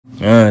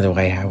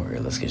Dwight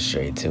Howard. Let's get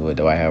straight to it.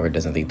 Dwight Howard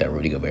doesn't think that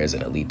Rudy Gobert is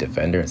an elite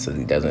defender and says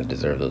he doesn't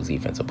deserve those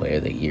Defensive Player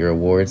of the Year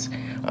awards.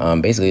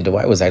 Basically,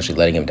 Dwight was actually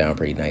letting him down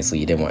pretty nicely.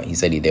 He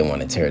said he didn't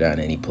want to tear down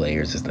any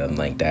players or nothing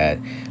like that.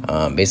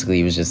 Basically,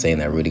 he was just saying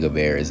that Rudy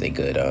Gobert is a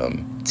good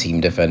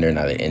team defender,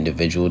 not an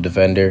individual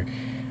defender.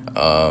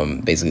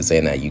 Basically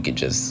saying that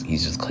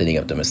he's just cleaning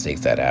up the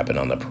mistakes that happen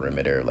on the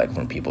perimeter, like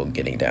from people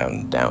getting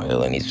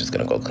downhill, and he's just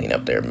gonna go clean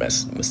up their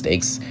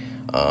mistakes.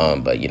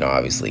 But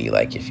obviously,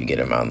 like if you get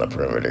him out on the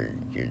perimeter,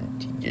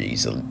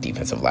 he's a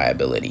defensive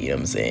liability. You know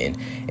what I'm saying?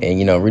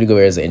 And Rudy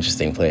Gobert is an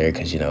interesting player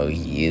because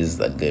he is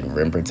a good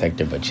rim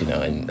protector, but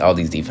and all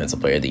these Defensive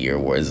Player of the Year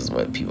awards is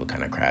what people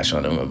kind of crash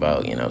on him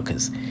about.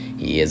 Because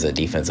he is a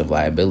defensive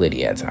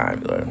liability at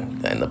times,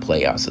 and the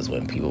playoffs is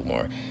when people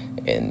more.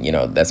 And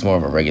that's more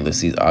of a regular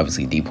season.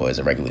 Obviously, DPOY is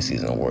a regular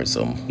season award,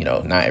 so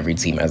not every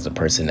team has the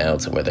personnel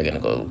to where they're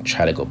gonna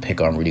try to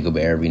pick on Rudy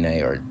Gobert every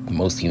night, or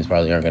most teams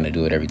probably aren't gonna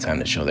do it every time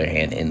to show their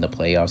hand in the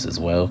playoffs as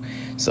well.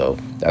 So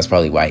that's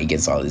probably why he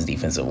gets all these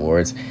defensive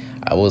awards.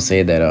 I will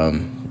say that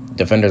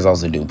defenders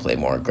also do play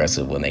more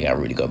aggressive when they got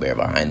Rudy Gobert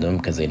behind them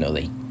because they know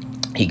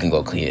he can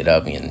go clean it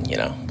up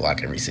and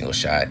block every single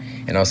shot.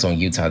 And also in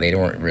Utah, they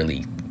weren't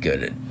really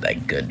good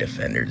at good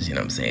defenders. You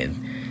know what I'm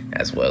saying?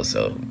 As well.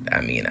 So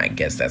I mean, I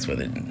guess that's where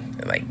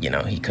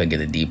he could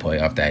get a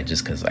DPOY off that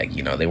just because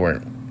they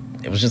weren't.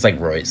 It was just like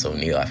Royce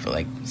O'Neal. I feel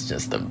like it's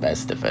just the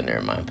best defender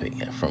in my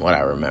opinion. From what I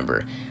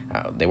remember,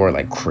 they weren't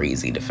like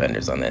crazy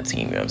defenders on that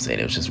team. You know what I'm saying?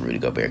 It was just Rudy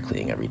Gobert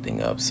cleaning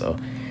everything up. So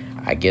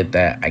I get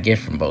that. I get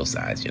from both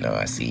sides.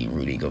 I see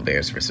Rudy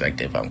Gobert's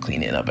perspective. I'm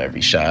cleaning up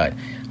every shot.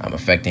 I'm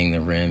affecting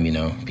the rim.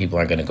 People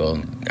aren't gonna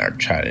go or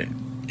try to.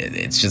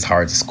 It's just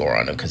hard to score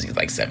on him because he's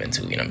like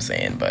 7'2", you know what I'm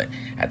saying? But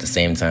at the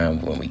same time,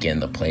 when we get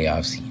in the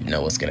playoffs, you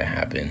know what's going to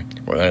happen.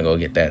 We're going to go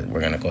get that. We're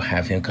going to go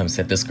have him come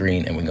set the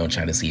screen, and we're going to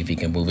try to see if he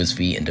can move his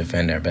feet and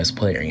defend our best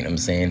player, you know what I'm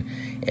saying?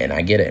 And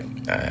I get it.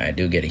 I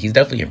do get it. He's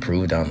definitely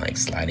improved on,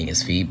 sliding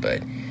his feet,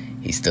 but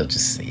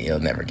he'll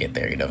never get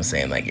there, you know what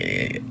I'm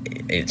saying?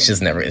 It's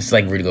just never, it's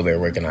like Rudy Gobert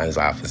working on his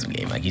offensive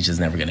game. He's just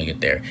never going to get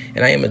there.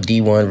 And I am a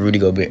D1 Rudy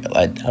Gobert.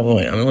 I don't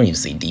even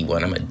say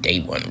D1. I'm a day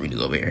one Rudy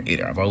Gobert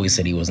either. I've always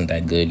said he wasn't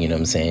that good, you know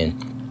what I'm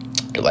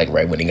saying?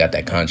 Right when he got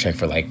that contract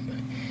for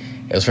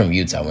it was from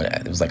Utah when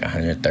it was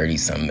 130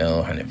 some mil,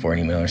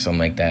 140 mil or something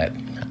like that.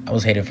 I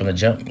was hated from the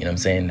jump, you know what I'm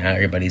saying? Now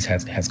everybody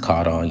has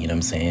caught on, you know what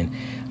I'm saying?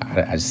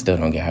 I just still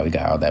don't get how he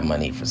got all that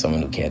money for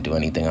someone who can't do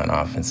anything on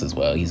offense as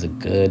well. He's a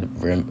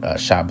good rim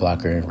shot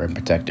blocker and rim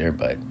protector,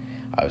 but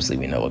obviously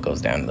we know what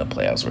goes down in the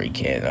playoffs where he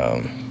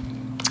can't.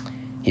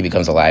 He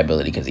becomes a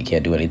liability because he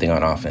can't do anything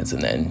on offense,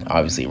 and then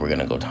obviously we're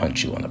gonna go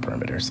hunt you on the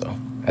perimeter. So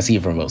I see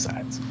it from both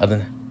sides. Other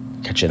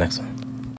than that, catch you next one.